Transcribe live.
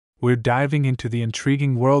we're diving into the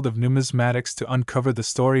intriguing world of numismatics to uncover the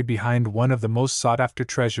story behind one of the most sought-after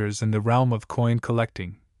treasures in the realm of coin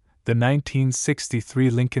collecting, the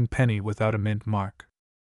 1963 Lincoln penny without a mint mark.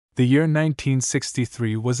 The year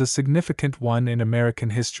 1963 was a significant one in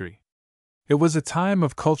American history. It was a time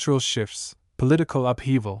of cultural shifts, political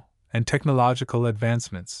upheaval, and technological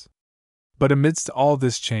advancements. But amidst all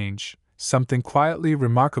this change, something quietly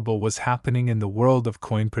remarkable was happening in the world of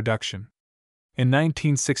coin production. In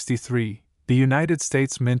 1963, the United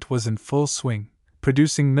States Mint was in full swing,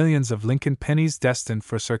 producing millions of Lincoln pennies destined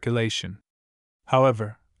for circulation.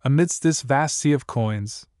 However, amidst this vast sea of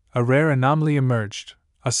coins, a rare anomaly emerged.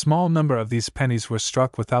 A small number of these pennies were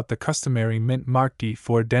struck without the customary mint mark D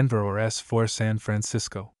for Denver or S for San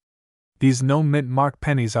Francisco. These no mint mark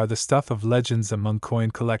pennies are the stuff of legends among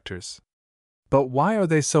coin collectors. But why are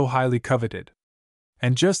they so highly coveted?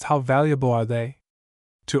 And just how valuable are they?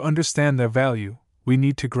 To understand their value, we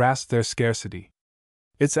need to grasp their scarcity.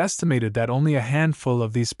 It's estimated that only a handful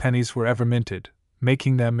of these pennies were ever minted,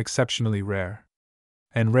 making them exceptionally rare.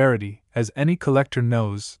 And rarity, as any collector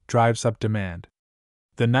knows, drives up demand.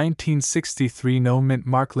 The 1963 no-mint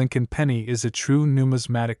mark Lincoln penny is a true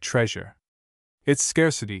numismatic treasure. Its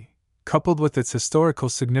scarcity, coupled with its historical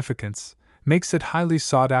significance, makes it highly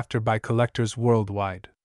sought after by collectors worldwide.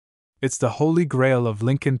 It's the holy grail of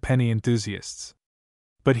Lincoln penny enthusiasts.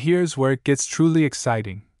 But here's where it gets truly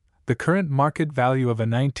exciting. The current market value of a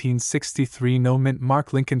 1963 no-mint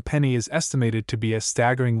mark Lincoln penny is estimated to be a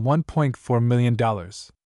staggering $1.4 million.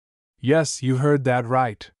 Yes, you heard that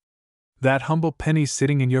right. That humble penny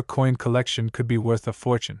sitting in your coin collection could be worth a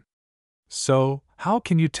fortune. So, how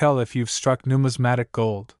can you tell if you've struck numismatic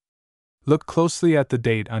gold? Look closely at the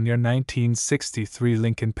date on your 1963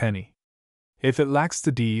 Lincoln penny. If it lacks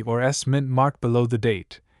the D or S mint mark below the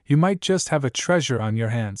date, you might just have a treasure on your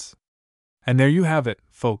hands. And there you have it,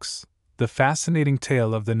 folks, the fascinating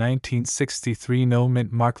tale of the 1963 no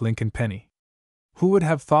mint mark Lincoln penny. Who would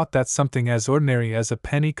have thought that something as ordinary as a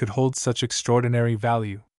penny could hold such extraordinary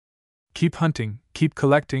value? Keep hunting, keep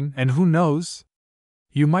collecting, and who knows?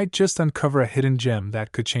 You might just uncover a hidden gem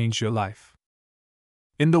that could change your life.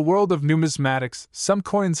 In the world of numismatics, some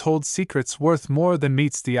coins hold secrets worth more than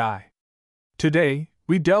meets the eye. Today,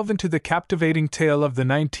 we delve into the captivating tale of the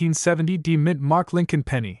 1970 D mint mark Lincoln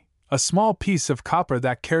penny, a small piece of copper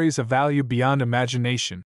that carries a value beyond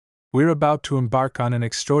imagination. We're about to embark on an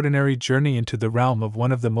extraordinary journey into the realm of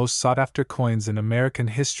one of the most sought-after coins in American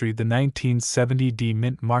history, the 1970 D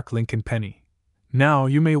mint mark Lincoln penny. Now,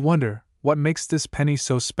 you may wonder, what makes this penny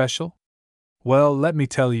so special? Well, let me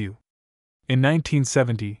tell you. In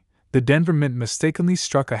 1970, the Denver Mint mistakenly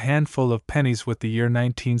struck a handful of pennies with the year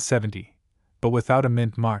 1970, but without a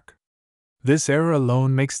mint mark. This error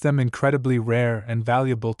alone makes them incredibly rare and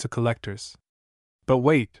valuable to collectors. But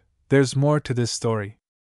wait, there's more to this story.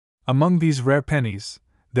 Among these rare pennies,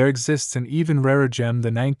 there exists an even rarer gem, the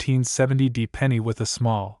 1970 D penny with a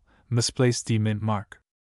small, misplaced D mint mark.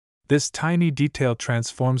 This tiny detail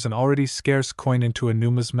transforms an already scarce coin into a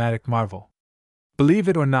numismatic marvel. Believe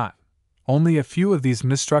it or not, only a few of these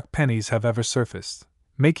misstruck pennies have ever surfaced,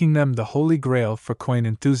 making them the holy grail for coin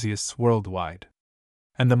enthusiasts worldwide.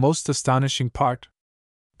 And the most astonishing part?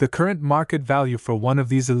 The current market value for one of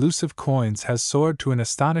these elusive coins has soared to an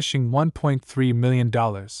astonishing $1.3 million.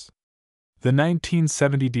 The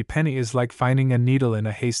 1970 D penny is like finding a needle in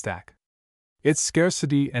a haystack. Its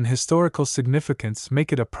scarcity and historical significance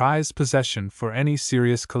make it a prized possession for any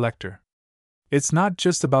serious collector. It's not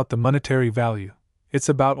just about the monetary value, it's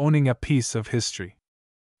about owning a piece of history.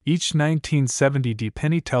 Each 1970 D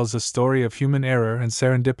penny tells a story of human error and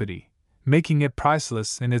serendipity, making it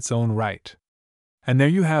priceless in its own right. And there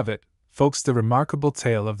you have it, folks, the remarkable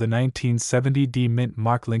tale of the 1970 D mint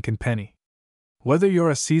mark Lincoln penny. Whether you're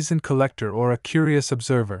a seasoned collector or a curious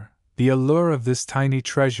observer, the allure of this tiny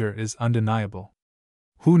treasure is undeniable.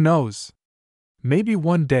 Who knows? Maybe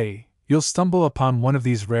one day, you'll stumble upon one of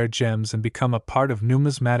these rare gems and become a part of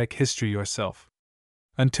numismatic history yourself.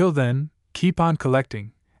 Until then, keep on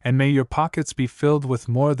collecting, and may your pockets be filled with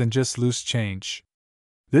more than just loose change.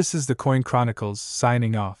 This is the Coin Chronicles,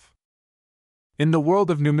 signing off. In the world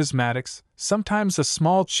of numismatics, sometimes a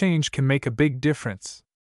small change can make a big difference.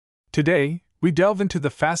 Today, we delve into the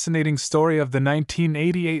fascinating story of the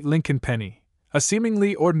 1988 Lincoln penny, a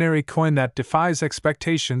seemingly ordinary coin that defies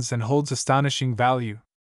expectations and holds astonishing value.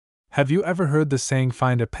 Have you ever heard the saying,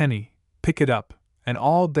 find a penny, pick it up, and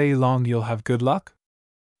all day long you'll have good luck?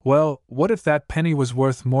 Well, what if that penny was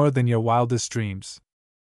worth more than your wildest dreams?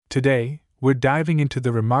 Today, we're diving into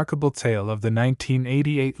the remarkable tale of the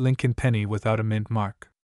 1988 Lincoln penny without a mint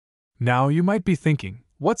mark. Now you might be thinking,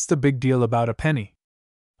 what's the big deal about a penny?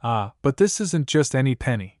 Ah, but this isn't just any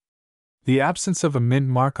penny. The absence of a mint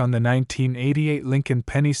mark on the 1988 Lincoln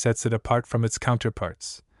penny sets it apart from its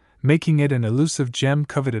counterparts, making it an elusive gem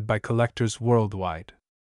coveted by collectors worldwide.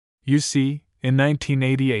 You see, in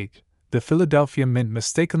 1988, the Philadelphia Mint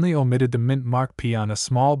mistakenly omitted the mint mark P on a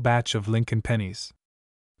small batch of Lincoln pennies.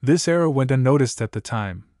 This error went unnoticed at the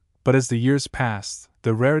time, but as the years passed,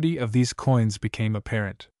 the rarity of these coins became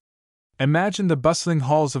apparent. Imagine the bustling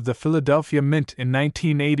halls of the Philadelphia Mint in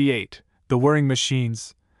 1988, the whirring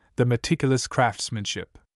machines, the meticulous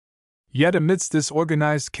craftsmanship. Yet amidst this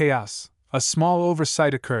organized chaos, a small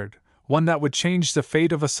oversight occurred, one that would change the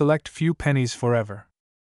fate of a select few pennies forever.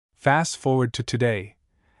 Fast forward to today,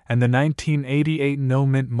 and the 1988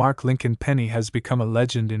 no-mint mark Lincoln penny has become a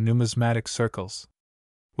legend in numismatic circles.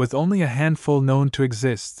 With only a handful known to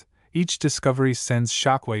exist, each discovery sends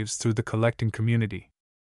shockwaves through the collecting community.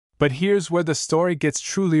 But here's where the story gets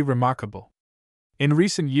truly remarkable. In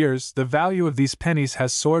recent years, the value of these pennies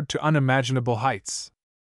has soared to unimaginable heights.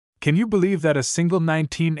 Can you believe that a single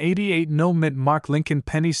 1988 no-mint mark Lincoln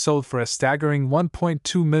penny sold for a staggering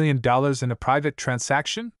 $1.2 million in a private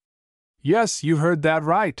transaction? Yes, you heard that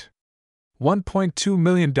right. $1.2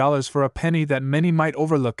 million for a penny that many might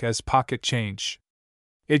overlook as pocket change.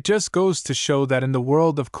 It just goes to show that in the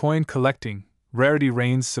world of coin collecting, rarity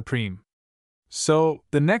reigns supreme. So,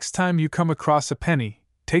 the next time you come across a penny,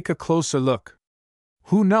 take a closer look.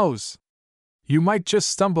 Who knows? You might just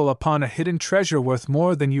stumble upon a hidden treasure worth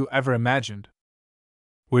more than you ever imagined.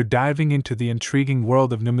 We're diving into the intriguing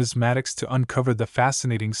world of numismatics to uncover the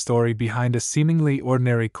fascinating story behind a seemingly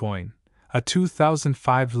ordinary coin, a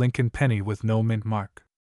 2005 Lincoln penny with no mint mark.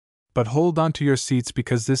 But hold on to your seats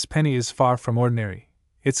because this penny is far from ordinary.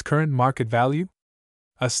 Its current market value?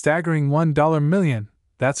 A staggering $1 million.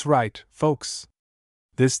 That's right, folks.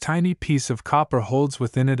 This tiny piece of copper holds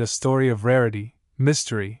within it a story of rarity,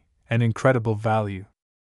 mystery, and incredible value.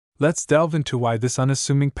 Let's delve into why this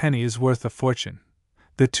unassuming penny is worth a fortune.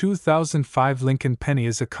 The 2005 Lincoln penny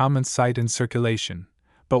is a common sight in circulation,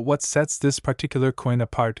 but what sets this particular coin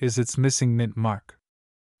apart is its missing mint mark.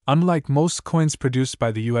 Unlike most coins produced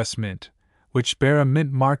by the U.S. Mint, which bear a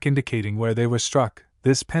mint mark indicating where they were struck,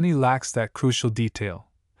 this penny lacks that crucial detail.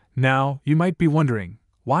 Now, you might be wondering,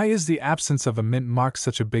 why is the absence of a mint mark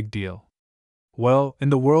such a big deal? Well, in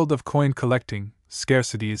the world of coin collecting,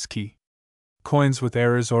 scarcity is key. Coins with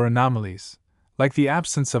errors or anomalies, like the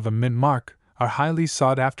absence of a mint mark, are highly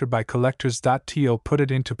sought after by collectors. To put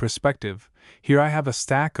it into perspective, here I have a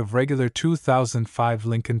stack of regular 2005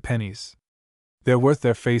 Lincoln pennies. They're worth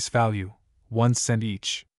their face value, 1 cent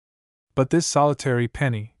each. But this solitary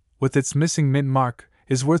penny, with its missing mint mark,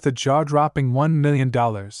 is worth a jaw-dropping $1 million.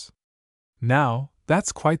 Now,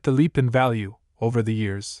 that's quite the leap in value. Over the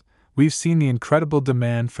years, we've seen the incredible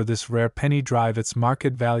demand for this rare penny drive its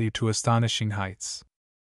market value to astonishing heights.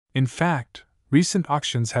 In fact, recent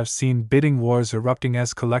auctions have seen bidding wars erupting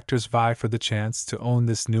as collectors vie for the chance to own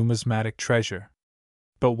this numismatic treasure.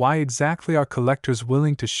 But why exactly are collectors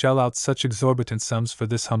willing to shell out such exorbitant sums for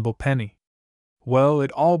this humble penny? Well,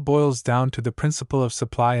 it all boils down to the principle of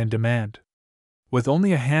supply and demand. With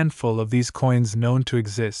only a handful of these coins known to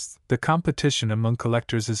exist, the competition among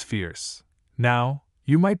collectors is fierce. Now,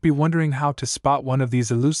 you might be wondering how to spot one of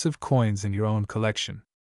these elusive coins in your own collection.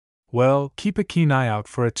 Well, keep a keen eye out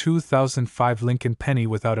for a 2005 Lincoln penny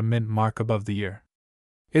without a mint mark above the ear.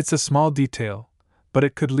 It's a small detail, but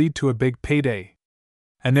it could lead to a big payday.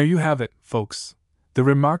 And there you have it, folks. The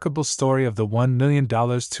remarkable story of the $1 million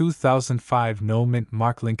 2005 no mint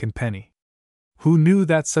mark Lincoln penny. Who knew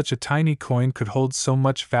that such a tiny coin could hold so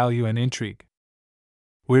much value and intrigue?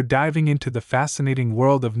 We're diving into the fascinating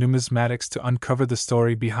world of numismatics to uncover the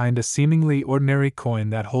story behind a seemingly ordinary coin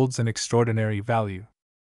that holds an extraordinary value.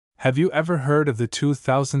 Have you ever heard of the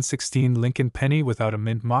 2016 Lincoln penny without a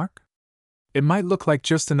mint mark? It might look like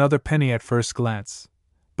just another penny at first glance,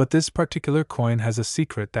 but this particular coin has a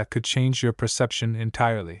secret that could change your perception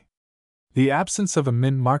entirely. The absence of a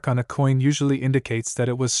mint mark on a coin usually indicates that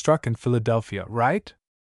it was struck in Philadelphia, right?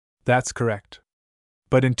 That's correct.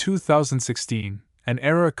 But in 2016, an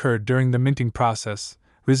error occurred during the minting process,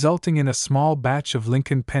 resulting in a small batch of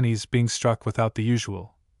Lincoln pennies being struck without the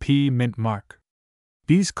usual P mint mark.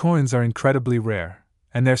 These coins are incredibly rare,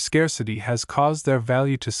 and their scarcity has caused their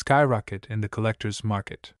value to skyrocket in the collector's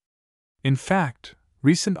market. In fact,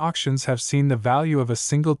 recent auctions have seen the value of a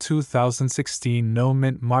single 2016 no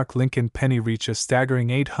mint mark Lincoln penny reach a staggering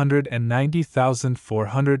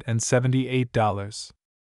 $890,478.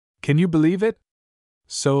 Can you believe it?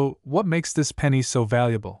 So, what makes this penny so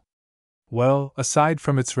valuable? Well, aside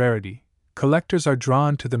from its rarity, collectors are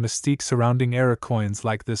drawn to the mystique surrounding error coins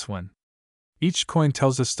like this one. Each coin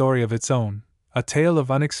tells a story of its own, a tale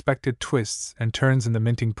of unexpected twists and turns in the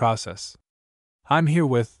minting process. I'm here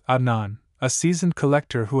with Adnan, a seasoned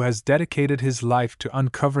collector who has dedicated his life to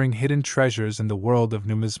uncovering hidden treasures in the world of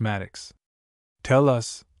numismatics. Tell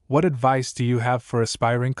us, what advice do you have for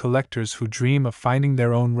aspiring collectors who dream of finding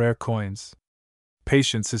their own rare coins?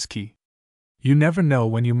 Patience is key. You never know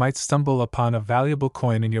when you might stumble upon a valuable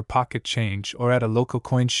coin in your pocket change or at a local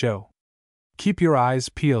coin show. Keep your eyes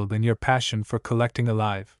peeled and your passion for collecting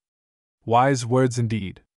alive. Wise words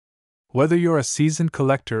indeed. Whether you're a seasoned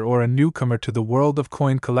collector or a newcomer to the world of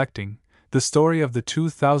coin collecting, the story of the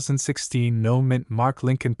 2016 No Mint Mark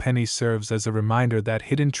Lincoln penny serves as a reminder that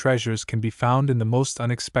hidden treasures can be found in the most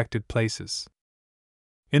unexpected places.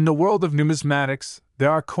 In the world of numismatics,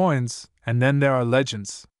 there are coins, and then there are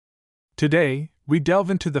legends. Today, we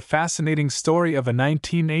delve into the fascinating story of a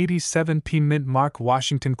 1987 P Mint Mark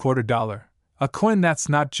Washington quarter dollar, a coin that's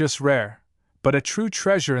not just rare, but a true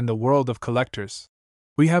treasure in the world of collectors.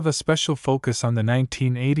 We have a special focus on the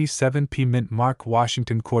 1987 P Mint Mark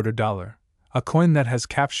Washington quarter dollar, a coin that has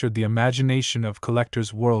captured the imagination of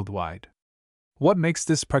collectors worldwide. What makes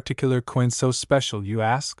this particular coin so special, you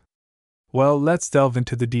ask? Well, let's delve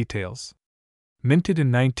into the details. Minted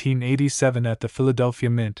in 1987 at the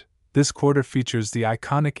Philadelphia Mint, this quarter features the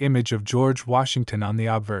iconic image of George Washington on the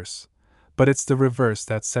obverse, but it's the reverse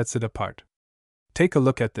that sets it apart. Take a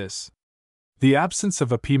look at this. The absence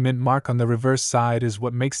of a P Mint mark on the reverse side is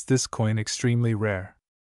what makes this coin extremely rare.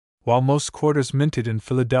 While most quarters minted in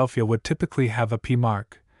Philadelphia would typically have a P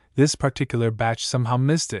mark, this particular batch somehow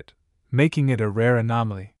missed it, making it a rare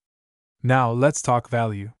anomaly. Now let's talk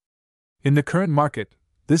value. In the current market,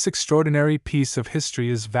 this extraordinary piece of history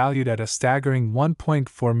is valued at a staggering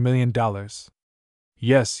 $1.4 million.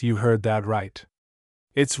 Yes, you heard that right.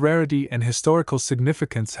 Its rarity and historical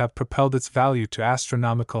significance have propelled its value to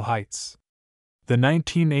astronomical heights. The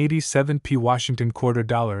 1987 P Washington quarter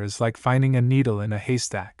dollar is like finding a needle in a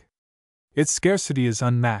haystack. Its scarcity is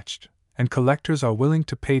unmatched, and collectors are willing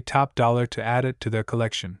to pay top dollar to add it to their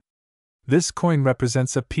collection. This coin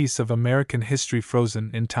represents a piece of American history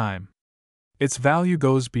frozen in time. Its value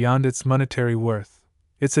goes beyond its monetary worth.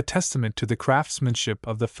 It's a testament to the craftsmanship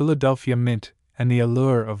of the Philadelphia Mint and the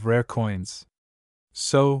allure of rare coins.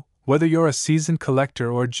 So, whether you're a seasoned collector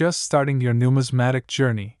or just starting your numismatic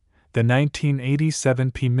journey, the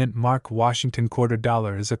 1987 P Mint Mark Washington quarter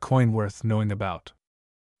dollar is a coin worth knowing about.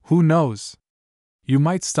 Who knows? You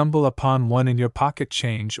might stumble upon one in your pocket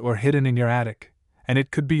change or hidden in your attic, and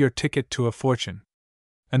it could be your ticket to a fortune.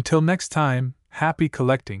 Until next time, happy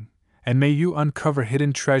collecting, and may you uncover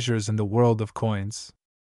hidden treasures in the world of coins.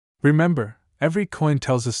 Remember, every coin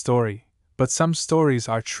tells a story, but some stories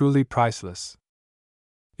are truly priceless.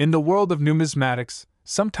 In the world of numismatics,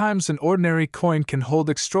 sometimes an ordinary coin can hold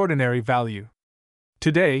extraordinary value.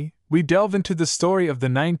 Today, we delve into the story of the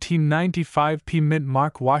 1995 P Mint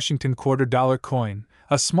Mark Washington quarter dollar coin,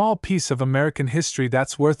 a small piece of American history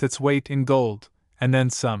that's worth its weight in gold, and then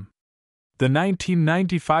some. The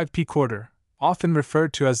 1995 P quarter, often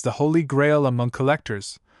referred to as the Holy Grail among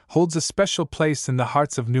collectors, holds a special place in the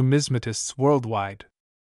hearts of numismatists worldwide.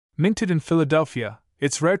 Minted in Philadelphia,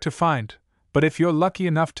 it's rare to find, but if you're lucky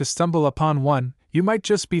enough to stumble upon one, you might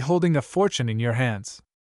just be holding a fortune in your hands.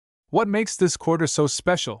 What makes this quarter so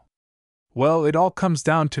special? Well, it all comes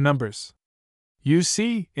down to numbers. You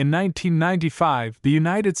see, in 1995, the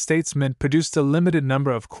United States Mint produced a limited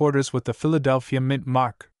number of quarters with the Philadelphia Mint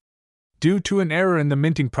mark. Due to an error in the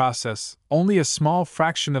minting process, only a small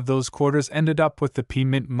fraction of those quarters ended up with the P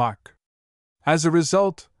Mint mark. As a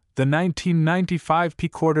result, the 1995 P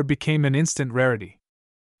quarter became an instant rarity.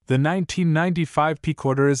 The 1995 P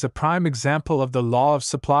quarter is a prime example of the law of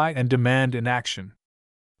supply and demand in action.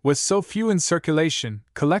 With so few in circulation,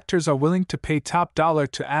 collectors are willing to pay top dollar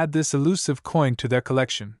to add this elusive coin to their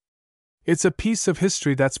collection. It's a piece of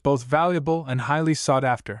history that's both valuable and highly sought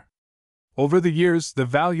after. Over the years, the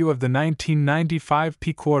value of the 1995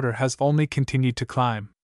 P quarter has only continued to climb.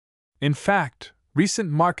 In fact, recent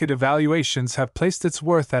market evaluations have placed its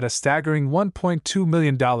worth at a staggering $1.2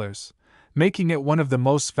 million, making it one of the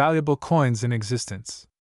most valuable coins in existence.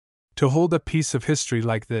 To hold a piece of history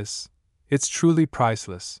like this, it's truly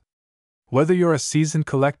priceless. Whether you're a seasoned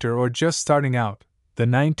collector or just starting out, the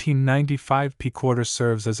 1995 P quarter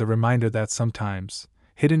serves as a reminder that sometimes,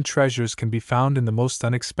 hidden treasures can be found in the most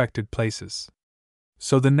unexpected places.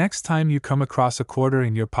 So the next time you come across a quarter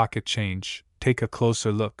in your pocket change, take a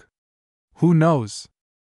closer look. Who knows?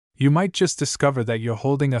 You might just discover that you're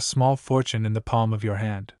holding a small fortune in the palm of your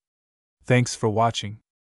hand. Thanks for watching.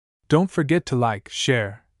 Don't forget to like,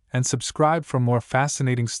 share, and subscribe for more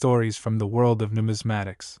fascinating stories from the world of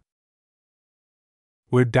numismatics.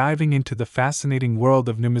 We're diving into the fascinating world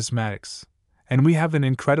of numismatics, and we have an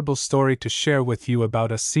incredible story to share with you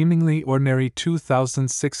about a seemingly ordinary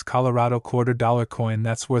 2006 Colorado $quarter coin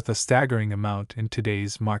that's worth a staggering amount in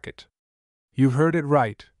today's market. You heard it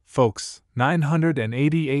right, folks,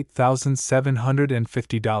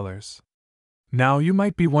 $988,750. Now you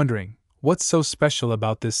might be wondering, what's so special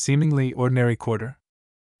about this seemingly ordinary quarter?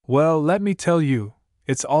 Well, let me tell you,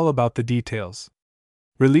 it's all about the details.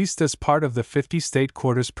 Released as part of the 50-state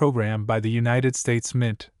quarters program by the United States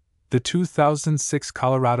Mint, the 2006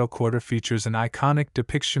 Colorado quarter features an iconic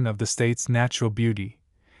depiction of the state's natural beauty,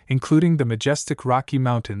 including the majestic Rocky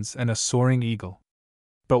Mountains and a soaring eagle.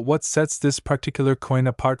 But what sets this particular coin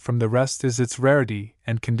apart from the rest is its rarity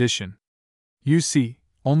and condition. You see,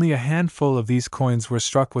 only a handful of these coins were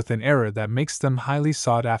struck with an error that makes them highly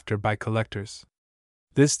sought after by collectors.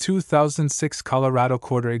 This 2006 Colorado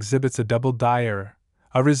quarter exhibits a double die error,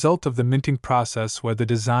 a result of the minting process where the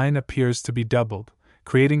design appears to be doubled,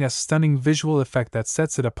 creating a stunning visual effect that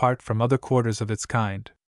sets it apart from other quarters of its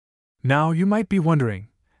kind. Now you might be wondering,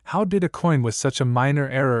 how did a coin with such a minor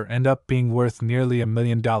error end up being worth nearly $1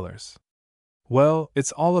 million? Well,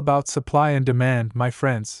 it's all about supply and demand, my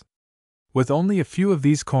friends. With only a few of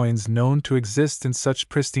these coins known to exist in such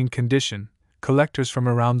pristine condition, collectors from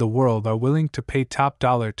around the world are willing to pay top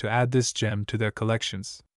dollar to add this gem to their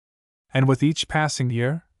collections. And with each passing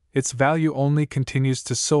year, its value only continues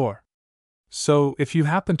to soar. So, if you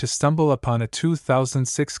happen to stumble upon a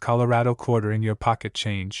 2006 Colorado quarter in your pocket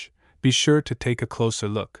change, be sure to take a closer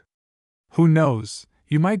look. Who knows,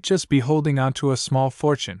 you might just be holding onto a small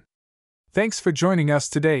fortune. Thanks for joining us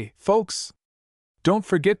today, folks! Don't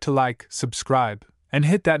forget to like, subscribe, and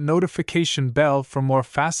hit that notification bell for more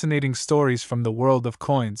fascinating stories from the world of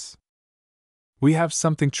coins. We have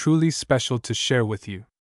something truly special to share with you.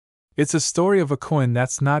 It's a story of a coin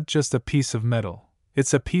that's not just a piece of metal,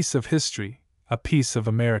 it's a piece of history, a piece of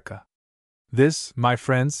America. This, my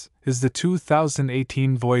friends, is the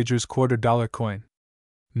 2018 Voyager's $quarter coin.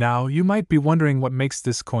 Now, you might be wondering what makes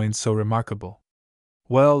this coin so remarkable.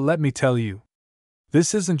 Well, let me tell you.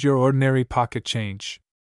 This isn't your ordinary pocket change.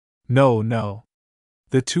 No.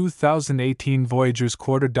 The 2018 Voyager's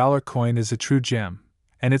 $quarter coin is a true gem,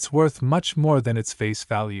 and it's worth much more than its face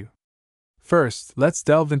value. First, let's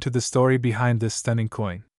delve into the story behind this stunning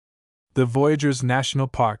coin. The Voyagers National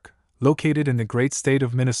Park, located in the great state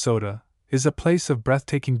of Minnesota, is a place of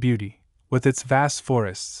breathtaking beauty, with its vast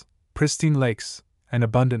forests, pristine lakes, and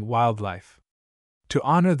abundant wildlife. To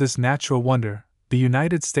honor this natural wonder, the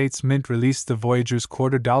United States Mint released the Voyager's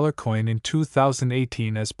 $quarter coin in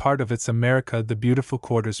 2018 as part of its America the Beautiful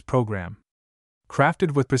Quarters program.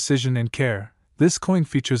 Crafted with precision and care, this coin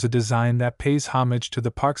features a design that pays homage to the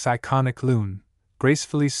park's iconic loon,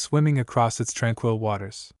 gracefully swimming across its tranquil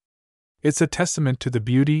waters. It's a testament to the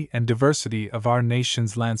beauty and diversity of our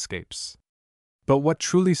nation's landscapes. But what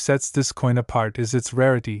truly sets this coin apart is its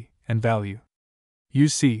rarity and value. You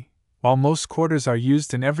see, while most quarters are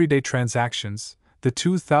used in everyday transactions, the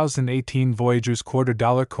 2018 Voyager's $quarter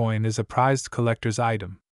coin is a prized collector's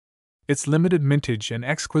item. Its limited mintage and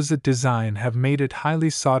exquisite design have made it highly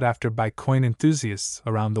sought after by coin enthusiasts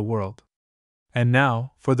around the world. And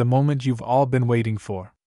now, for the moment you've all been waiting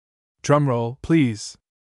for. Drumroll, please.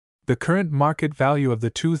 The current market value of the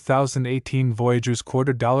 2018 Voyager's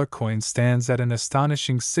 $quarter coin stands at an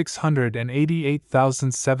astonishing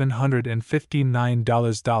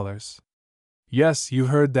 $688,759. Yes, you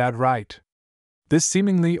heard that right. This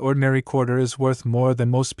seemingly ordinary quarter is worth more than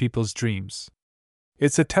most people's dreams.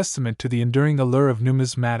 It's a testament to the enduring allure of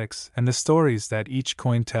numismatics and the stories that each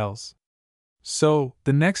coin tells. So,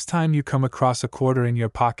 the next time you come across a quarter in your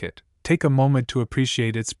pocket, take a moment to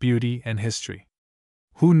appreciate its beauty and history.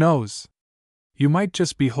 Who knows? You might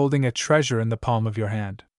just be holding a treasure in the palm of your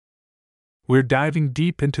hand. We're diving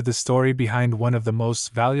deep into the story behind one of the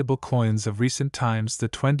most valuable coins of recent times, the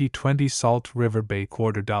 2020 Salt River Bay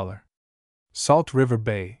 $quarter. Salt River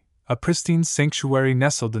Bay, a pristine sanctuary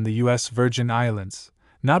nestled in the U.S. Virgin Islands,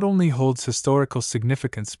 not only holds historical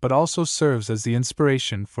significance but also serves as the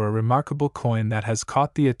inspiration for a remarkable coin that has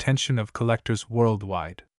caught the attention of collectors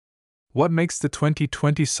worldwide. What makes the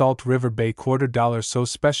 2020 Salt River Bay $quarter so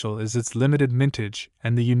special is its limited mintage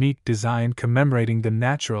and the unique design commemorating the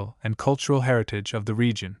natural and cultural heritage of the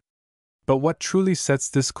region. But what truly sets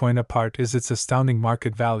this coin apart is its astounding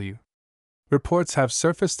market value. Reports have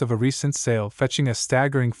surfaced of a recent sale fetching a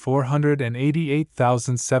staggering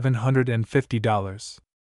 $488,750.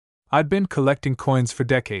 I've been collecting coins for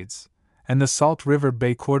decades, and the Salt River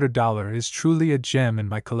Bay $quarter is truly a gem in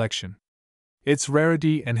my collection. Its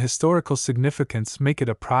rarity and historical significance make it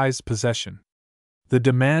a prized possession. The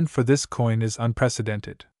demand for this coin is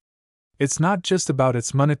unprecedented. It's not just about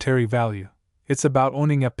its monetary value, it's about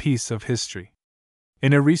owning a piece of history.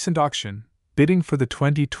 In a recent auction, bidding for the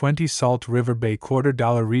 2020 Salt River Bay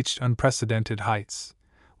 $250 reached unprecedented heights,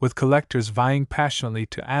 with collectors vying passionately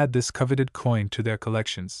to add this coveted coin to their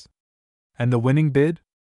collections. And the winning bid?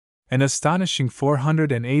 An astonishing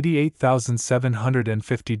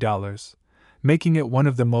 $488,750, making it one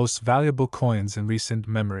of the most valuable coins in recent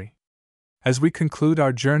memory. As we conclude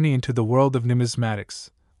our journey into the world of numismatics,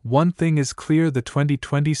 one thing is clear: the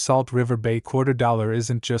 2020 Salt River Bay $250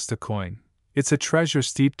 isn't just a coin, it's a treasure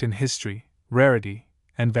steeped in history, rarity,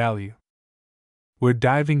 and value. We're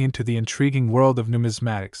diving into the intriguing world of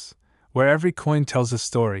numismatics, where every coin tells a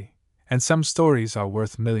story, and some stories are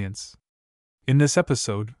worth millions. In this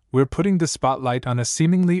episode, we're putting the spotlight on a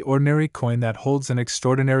seemingly ordinary coin that holds an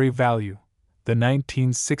extraordinary value, the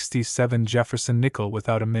 1967 Jefferson nickel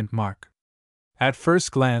without a mint mark. At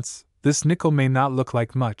first glance, this nickel may not look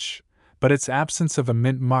like much, but its absence of a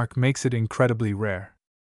mint mark makes it incredibly rare.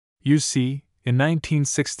 You see, in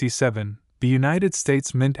 1967, the United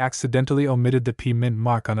States Mint accidentally omitted the P mint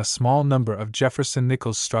mark on a small number of Jefferson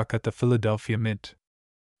nickels struck at the Philadelphia Mint.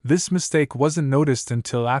 This mistake wasn't noticed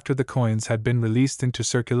until after the coins had been released into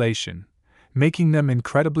circulation, making them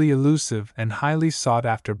incredibly elusive and highly sought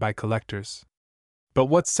after by collectors. But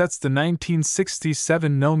what sets the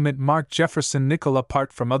 1967 no-mint mark Jefferson nickel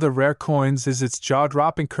apart from other rare coins is its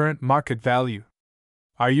jaw-dropping current market value.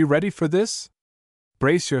 Are you ready for this?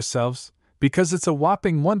 Brace yourselves, because it's a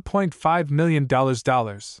whopping $1.5 million.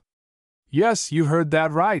 Yes, you heard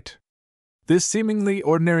that right. This seemingly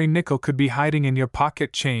ordinary nickel could be hiding in your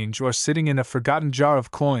pocket change or sitting in a forgotten jar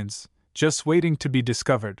of coins, just waiting to be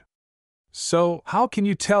discovered. So, how can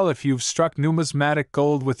you tell if you've struck numismatic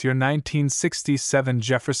gold with your 1967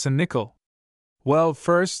 Jefferson nickel? Well,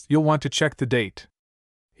 first, you'll want to check the date.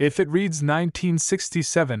 If it reads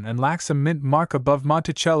 1967 and lacks a mint mark above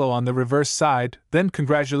Monticello on the reverse side, then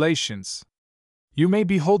congratulations. You may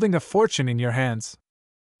be holding a fortune in your hands.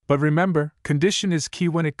 But remember, condition is key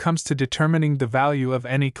when it comes to determining the value of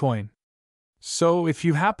any coin. So, if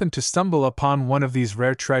you happen to stumble upon one of these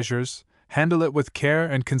rare treasures, handle it with care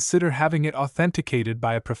and consider having it authenticated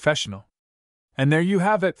by a professional. And there you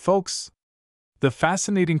have it, folks. The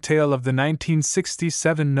fascinating tale of the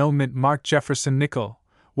 1967 no-mint mark Jefferson nickel,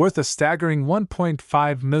 worth a staggering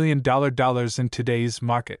 $1.5 million in today's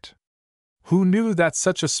market. Who knew that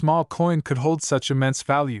such a small coin could hold such immense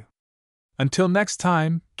value? Until next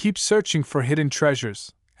time, keep searching for hidden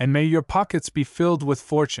treasures, and may your pockets be filled with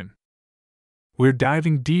fortune. We're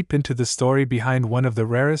diving deep into the story behind one of the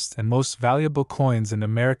rarest and most valuable coins in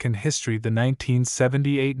American history, the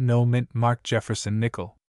 1978 no-mint mark Jefferson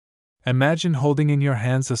nickel. Imagine holding in your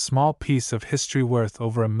hands a small piece of history worth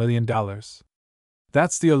over $1 million.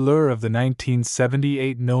 That's the allure of the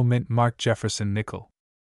 1978 no-mint mark Jefferson nickel.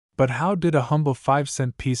 But how did a humble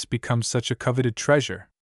 5-cent piece become such a coveted treasure?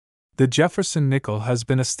 The Jefferson nickel has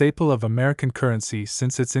been a staple of American currency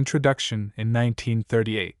since its introduction in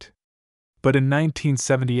 1938. But in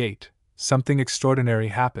 1978, something extraordinary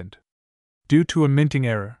happened. Due to a minting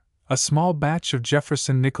error, a small batch of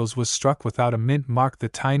Jefferson nickels was struck without a mint mark, the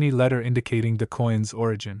tiny letter indicating the coin's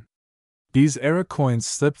origin. These error coins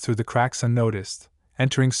slipped through the cracks unnoticed,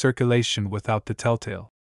 entering circulation without the telltale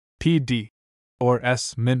PD or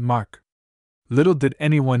S mint mark. Little did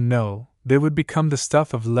anyone know, they would become the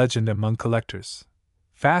stuff of legend among collectors.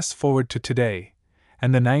 Fast forward to today,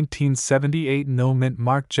 and the 1978 no-mint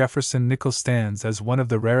mark Jefferson nickel stands as one of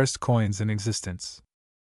the rarest coins in existence.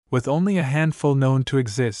 With only a handful known to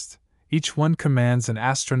exist, each one commands an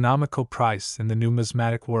astronomical price in the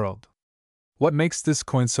numismatic world. What makes this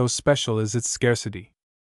coin so special is its scarcity.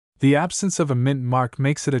 The absence of a mint mark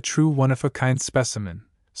makes it a true one-of-a-kind specimen,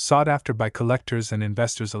 sought after by collectors and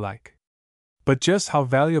investors alike. But just how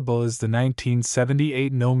valuable is the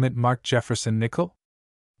 1978 no-mint mark Jefferson nickel?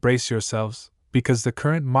 Brace yourselves, because the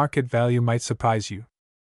current market value might surprise you.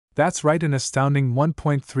 That's right, an astounding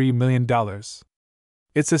 $1.3 million.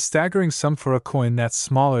 It's a staggering sum for a coin that's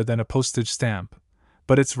smaller than a postage stamp,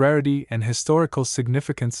 but its rarity and historical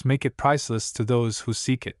significance make it priceless to those who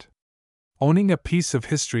seek it. Owning a piece of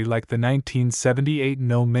history like the 1978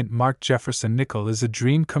 no-mint mark Jefferson nickel is a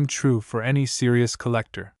dream come true for any serious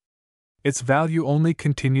collector. Its value only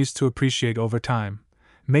continues to appreciate over time,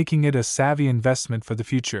 making it a savvy investment for the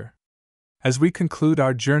future. As we conclude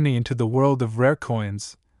our journey into the world of rare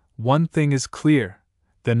coins, one thing is clear: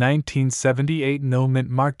 the 1978 no-mint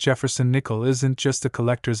mark Jefferson nickel isn't just a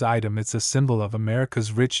collector's item, it's a symbol of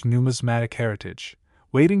America's rich numismatic heritage,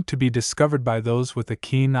 waiting to be discovered by those with a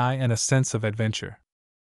keen eye and a sense of adventure.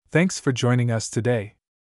 Thanks for joining us today.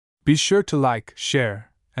 Be sure to like,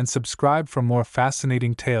 share, and subscribe for more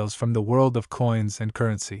fascinating tales from the world of coins and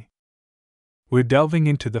currency. We're delving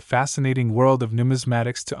into the fascinating world of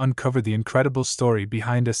numismatics to uncover the incredible story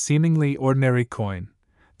behind a seemingly ordinary coin,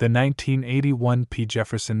 the 1981 P.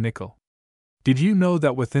 Jefferson nickel. Did you know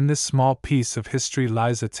that within this small piece of history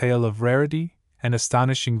lies a tale of rarity and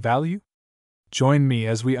astonishing value? Join me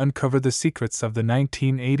as we uncover the secrets of the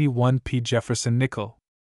 1981 P. Jefferson nickel.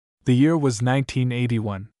 The year was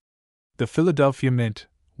 1981. The Philadelphia Mint,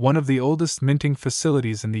 one of the oldest minting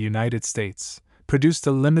facilities in the United States, produced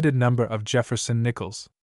a limited number of Jefferson nickels.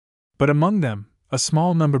 But among them, a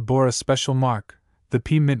small number bore a special mark, the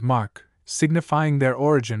P Mint mark, signifying their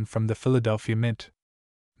origin from the Philadelphia Mint.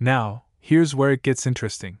 Now, here's where it gets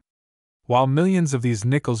interesting. While millions of these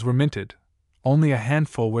nickels were minted, only a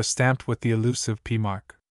handful were stamped with the elusive P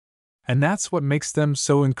mark. And that's what makes them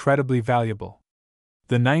so incredibly valuable.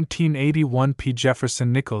 The 1981 P.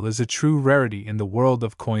 Jefferson nickel is a true rarity in the world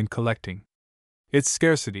of coin collecting. Its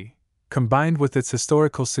scarcity, combined with its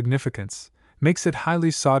historical significance, makes it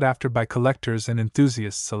highly sought after by collectors and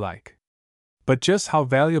enthusiasts alike. But just how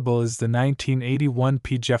valuable is the 1981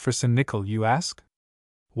 P. Jefferson nickel, you ask?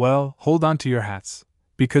 Well, hold on to your hats,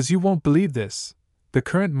 because you won't believe this. The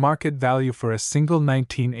current market value for a single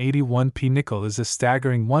 1981 P nickel is a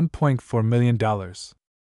staggering $1.4 million.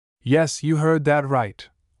 Yes, you heard that right,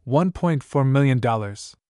 $1.4 million.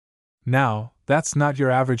 Now, that's not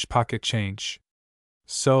your average pocket change.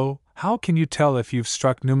 So, how can you tell if you've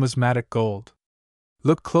struck numismatic gold?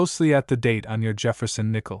 Look closely at the date on your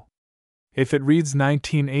Jefferson nickel. If it reads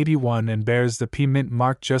 1981 and bears the P Mint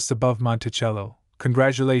mark just above Monticello,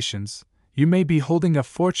 congratulations, you may be holding a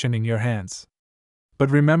fortune in your hands.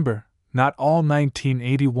 But remember, not all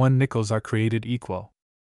 1981 nickels are created equal.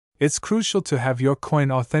 It's crucial to have your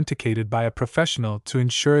coin authenticated by a professional to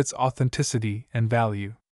ensure its authenticity and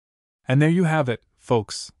value. And there you have it,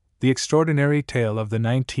 folks, the extraordinary tale of the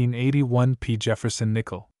 1981 P. Jefferson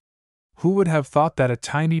nickel. Who would have thought that a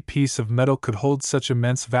tiny piece of metal could hold such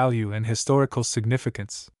immense value and historical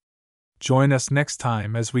significance? Join us next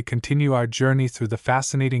time as we continue our journey through the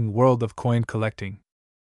fascinating world of coin collecting.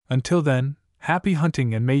 Until then, happy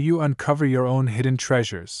hunting and may you uncover your own hidden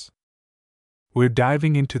treasures. We're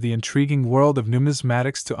diving into the intriguing world of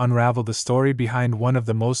numismatics to unravel the story behind one of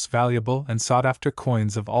the most valuable and sought-after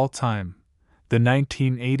coins of all time, the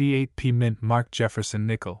 1988 P Mint mark Jefferson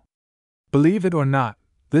nickel. Believe it or not,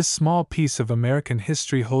 this small piece of American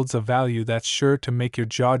history holds a value that's sure to make your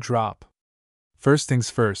jaw drop. First things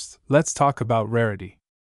first, let's talk about rarity.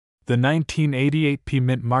 The 1988 P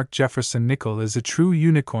Mint mark Jefferson nickel is a true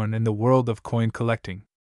unicorn in the world of coin collecting.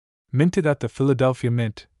 Minted at the Philadelphia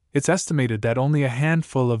Mint, it's estimated that only a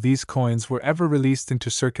handful of these coins were ever released into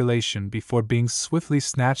circulation before being swiftly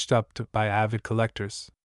snatched up by avid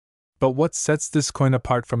collectors. But what sets this coin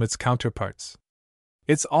apart from its counterparts?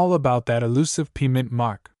 It's all about that elusive P Mint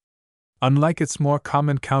mark. Unlike its more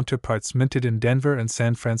common counterparts minted in Denver and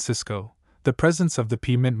San Francisco, the presence of the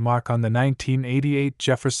P Mint mark on the 1988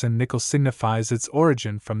 Jefferson nickel signifies its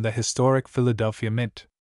origin from the historic Philadelphia Mint.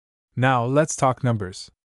 Now let's talk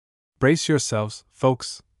numbers. Brace yourselves,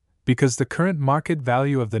 folks, because the current market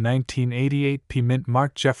value of the 1988 P Mint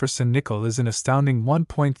mark Jefferson nickel is an astounding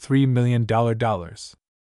 $1.3 million.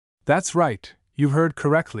 That's right, you heard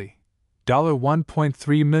correctly.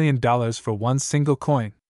 $1.3 million for one single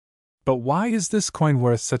coin. But why is this coin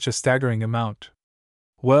worth such a staggering amount?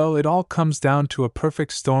 Well, it all comes down to a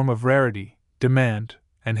perfect storm of rarity, demand,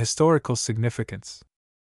 and historical significance.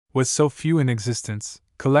 With so few in existence,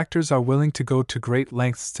 collectors are willing to go to great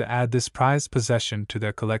lengths to add this prized possession to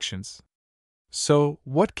their collections. So,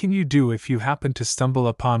 what can you do if you happen to stumble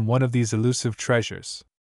upon one of these elusive treasures?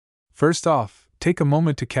 First off, take a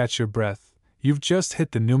moment to catch your breath. You've just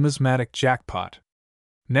hit the numismatic jackpot.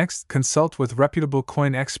 Next, consult with reputable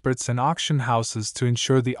coin experts and auction houses to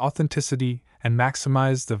ensure the authenticity and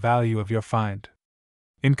maximize the value of your find.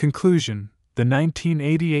 In conclusion, the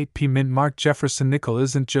 1988 P Mint mark Jefferson nickel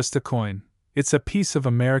isn't just a coin, it's a piece of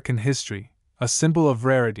American history, a symbol of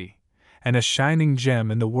rarity, and a shining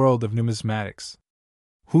gem in the world of numismatics.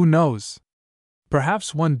 Who knows?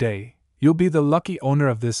 Perhaps one day, you'll be the lucky owner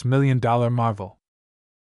of this million-dollar marvel.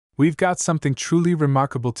 We've got something truly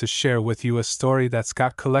remarkable to share with you, a story that's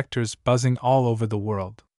got collectors buzzing all over the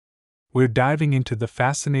world. We're diving into the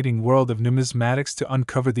fascinating world of numismatics to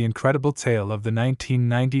uncover the incredible tale of the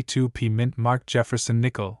 1992 P Mint mark Jefferson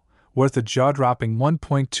nickel, worth a jaw-dropping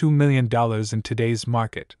 $1.2 million in today's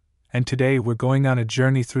market. And today we're going on a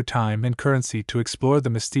journey through time and currency to explore the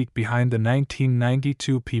mystique behind the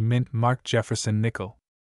 1992 P Mint mark Jefferson nickel.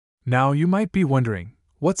 Now you might be wondering,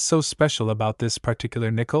 What's so special about this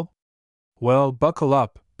particular nickel? Well, buckle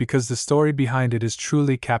up, because the story behind it is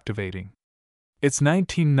truly captivating. It's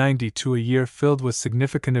 1992, a year filled with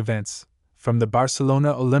significant events, from the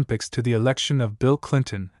Barcelona Olympics to the election of Bill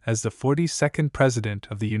Clinton as the 42nd President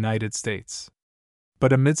of the United States.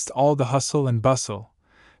 But amidst all the hustle and bustle,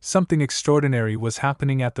 something extraordinary was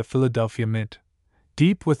happening at the Philadelphia Mint.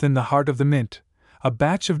 Deep within the heart of the mint, a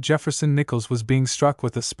batch of Jefferson nickels was being struck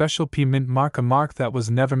with a special P mint mark, a mark that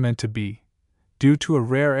was never meant to be. Due to a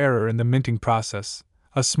rare error in the minting process,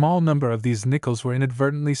 a small number of these nickels were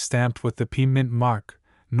inadvertently stamped with the P mint mark,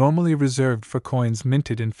 normally reserved for coins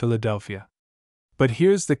minted in Philadelphia. But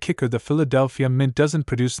here's the kicker: the Philadelphia Mint doesn't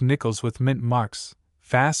produce nickels with mint marks.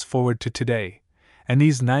 Fast forward to today, and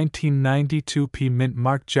these 1992 P mint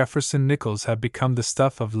mark Jefferson nickels have become the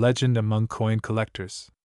stuff of legend among coin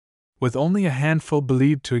collectors. With only a handful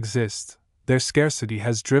believed to exist, their scarcity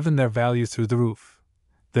has driven their value through the roof.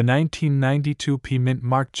 The 1992 P mint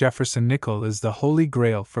mark Jefferson nickel is the holy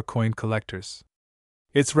grail for coin collectors.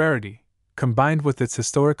 Its rarity, combined with its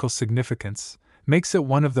historical significance, makes it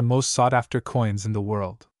one of the most sought-after coins in the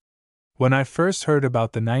world. When I first heard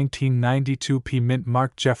about the 1992 P mint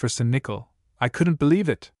mark Jefferson nickel, I couldn't believe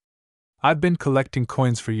it. I've been collecting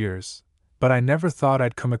coins for years, but I never thought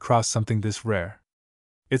I'd come across something this rare.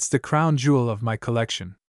 It's the crown jewel of my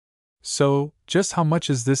collection. So, just how much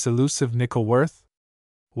is this elusive nickel worth?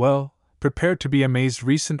 Well, prepare to be amazed.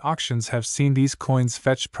 Recent auctions have seen these coins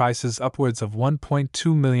fetch prices upwards of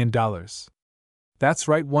 $1.2 million. That's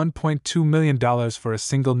right, $1.2 million for a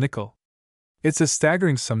single nickel. It's a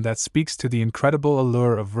staggering sum that speaks to the incredible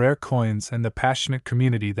allure of rare coins and the passionate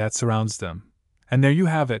community that surrounds them. And there you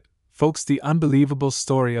have it, folks, the unbelievable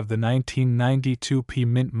story of the 1992 P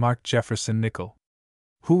mint mark Jefferson nickel.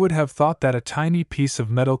 Who would have thought that a tiny piece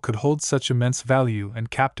of metal could hold such immense value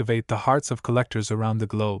and captivate the hearts of collectors around the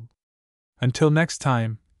globe? Until next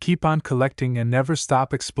time, keep on collecting and never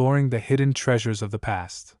stop exploring the hidden treasures of the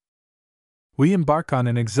past. We embark on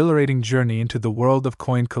an exhilarating journey into the world of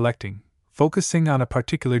coin collecting, focusing on a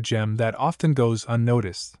particular gem that often goes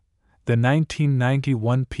unnoticed: the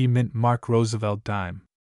 1991 P mint mark Roosevelt dime.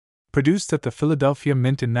 Produced at the Philadelphia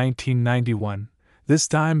Mint in 1991, this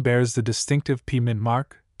dime bears the distinctive P mint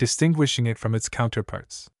mark, distinguishing it from its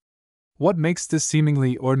counterparts. What makes this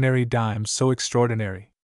seemingly ordinary dime so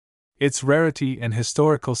extraordinary? Its rarity and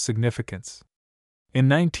historical significance. In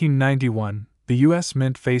 1991, the U.S.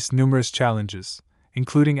 Mint faced numerous challenges,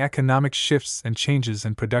 including economic shifts and changes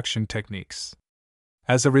in production techniques.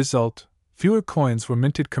 As a result, fewer coins were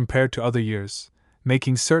minted compared to other years,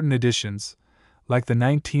 making certain editions, like the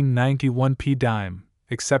 1991 P dime,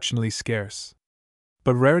 exceptionally scarce.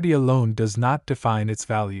 But rarity alone does not define its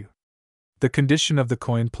value. The condition of the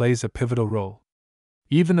coin plays a pivotal role.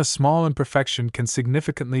 Even a small imperfection can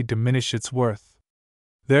significantly diminish its worth.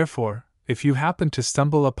 Therefore, if you happen to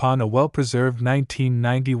stumble upon a well-preserved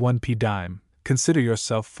 1991 P dime, consider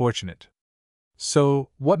yourself fortunate. So,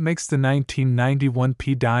 what makes the 1991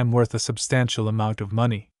 P dime worth a substantial amount of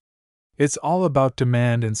money? It's all about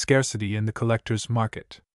demand and scarcity in the collector's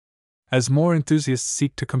market. As more enthusiasts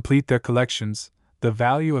seek to complete their collections, the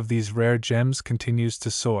value of these rare gems continues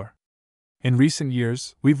to soar. In recent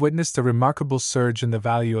years, we've witnessed a remarkable surge in the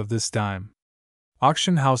value of this dime.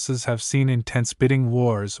 Auction houses have seen intense bidding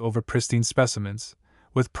wars over pristine specimens,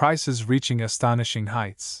 with prices reaching astonishing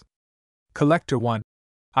heights. Collector 1.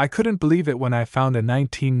 I couldn't believe it when I found a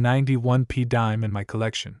 1991 P dime in my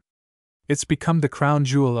collection. It's become the crown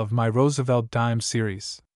jewel of my Roosevelt dime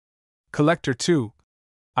series. Collector 2.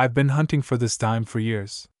 I've been hunting for this dime for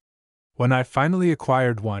years. When I finally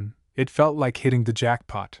acquired one, it felt like hitting the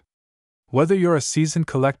jackpot. Whether you're a seasoned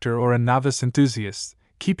collector or a novice enthusiast,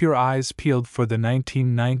 keep your eyes peeled for the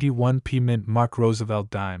 1991 P mint mark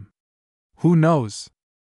Roosevelt dime. Who knows?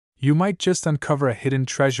 You might just uncover a hidden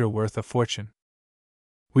treasure worth a fortune.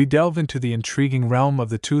 We delve into the intriguing realm of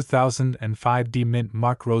the 2005 D mint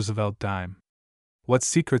mark Roosevelt dime. What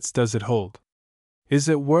secrets does it hold? Is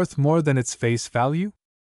it worth more than its face value?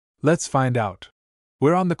 Let's find out.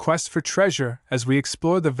 We're on the quest for treasure as we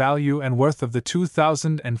explore the value and worth of the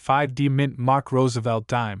 2005 D mint mark Roosevelt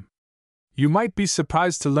dime. You might be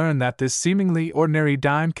surprised to learn that this seemingly ordinary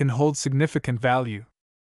dime can hold significant value.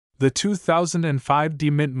 The 2005 D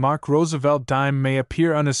mint mark Roosevelt dime may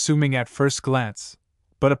appear unassuming at first glance,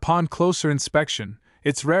 but upon closer inspection,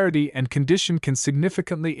 its rarity and condition can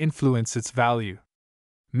significantly influence its value.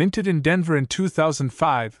 Minted in Denver in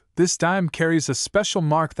 2005, this dime carries a special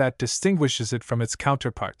mark that distinguishes it from its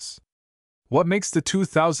counterparts. What makes the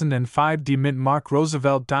 2005 D mint mark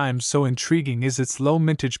Roosevelt dime so intriguing is its low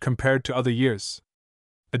mintage compared to other years.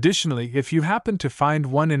 Additionally, if you happen to find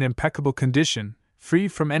one in impeccable condition, free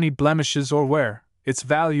from any blemishes or wear, its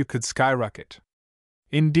value could skyrocket.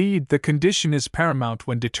 Indeed, the condition is paramount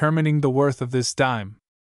when determining the worth of this dime.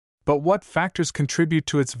 But what factors contribute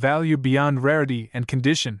to its value beyond rarity and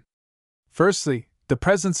condition? Firstly, the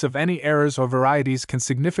presence of any errors or varieties can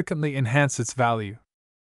significantly enhance its value.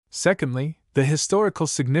 Secondly, the historical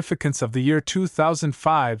significance of the year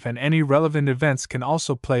 2005 and any relevant events can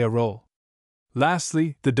also play a role.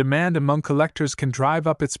 Lastly, the demand among collectors can drive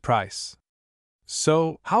up its price.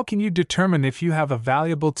 So, how can you determine if you have a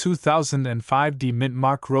valuable 2005 D mint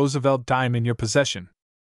mark Roosevelt dime in your possession?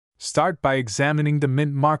 Start by examining the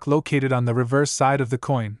mint mark located on the reverse side of the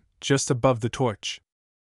coin, just above the torch.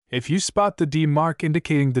 If you spot the D mark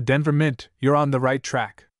indicating the Denver Mint, you're on the right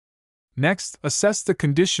track. Next, assess the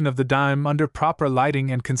condition of the dime under proper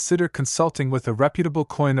lighting and consider consulting with a reputable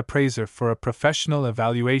coin appraiser for a professional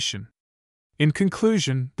evaluation. In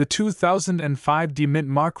conclusion, the 2005 D mint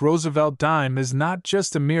mark Roosevelt dime is not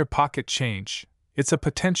just a mere pocket change, it's a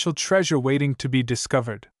potential treasure waiting to be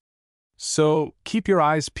discovered. So, keep your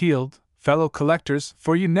eyes peeled, fellow collectors,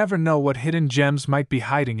 for you never know what hidden gems might be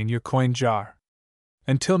hiding in your coin jar.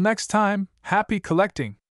 Until next time, happy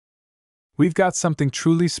collecting! We've got something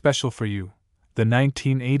truly special for you, the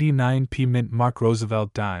 1989 P mint mark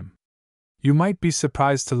Roosevelt dime. You might be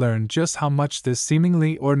surprised to learn just how much this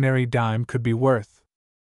seemingly ordinary dime could be worth.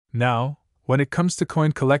 Now, when it comes to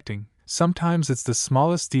coin collecting, sometimes it's the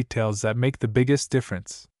smallest details that make the biggest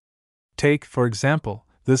difference. Take, for example,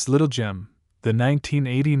 this little gem, the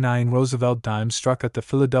 1989 Roosevelt dime struck at the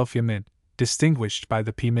Philadelphia Mint, distinguished by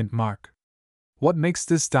the P mint mark. What makes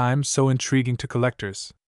this dime so intriguing to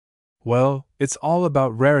collectors? Well, it's all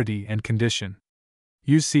about rarity and condition.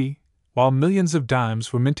 You see, while millions of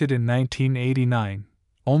dimes were minted in 1989,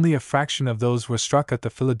 only a fraction of those were struck at the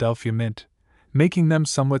Philadelphia Mint, making them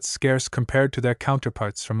somewhat scarce compared to their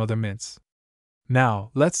counterparts from other mints.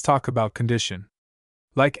 Now, let's talk about condition.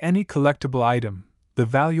 Like any collectible item, the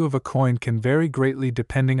value of a coin can vary greatly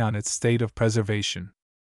depending on its state of preservation.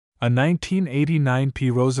 A 1989 P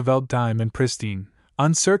Roosevelt dime in pristine,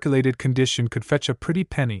 uncirculated condition could fetch a pretty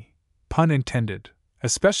penny, pun intended,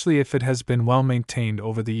 especially if it has been well maintained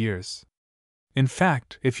over the years. In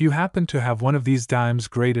fact, if you happen to have one of these dimes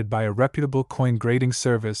graded by a reputable coin grading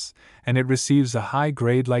service, and it receives a high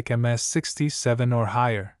grade like MS 67 or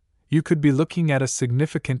higher, you could be looking at a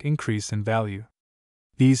significant increase in value.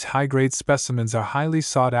 These high-grade specimens are highly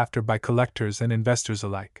sought after by collectors and investors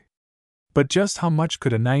alike. But just how much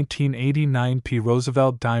could a 1989 P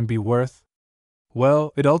Roosevelt dime be worth?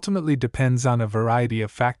 Well, it ultimately depends on a variety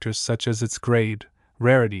of factors such as its grade,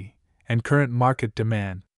 rarity, and current market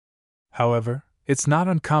demand. However, it's not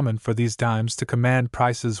uncommon for these dimes to command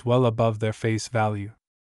prices well above their face value.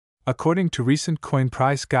 According to recent coin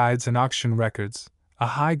price guides and auction records, a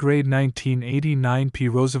high-grade 1989 P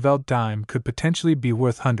Roosevelt dime could potentially be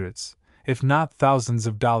worth hundreds, if not thousands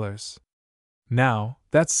of dollars. Now,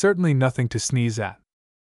 that's certainly nothing to sneeze at.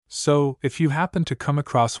 So, if you happen to come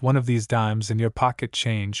across one of these dimes in your pocket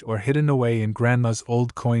change or hidden away in grandma's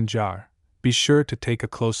old coin jar, be sure to take a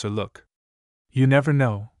closer look. You never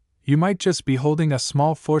know, you might just be holding a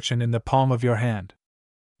small fortune in the palm of your hand.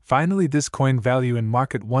 Finally, this coin value in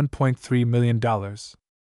market $1.3 million.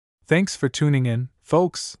 Thanks for tuning in,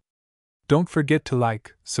 folks. Don't forget to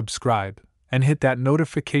like, subscribe, and hit that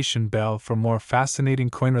notification bell for more fascinating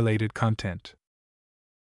coin-related content.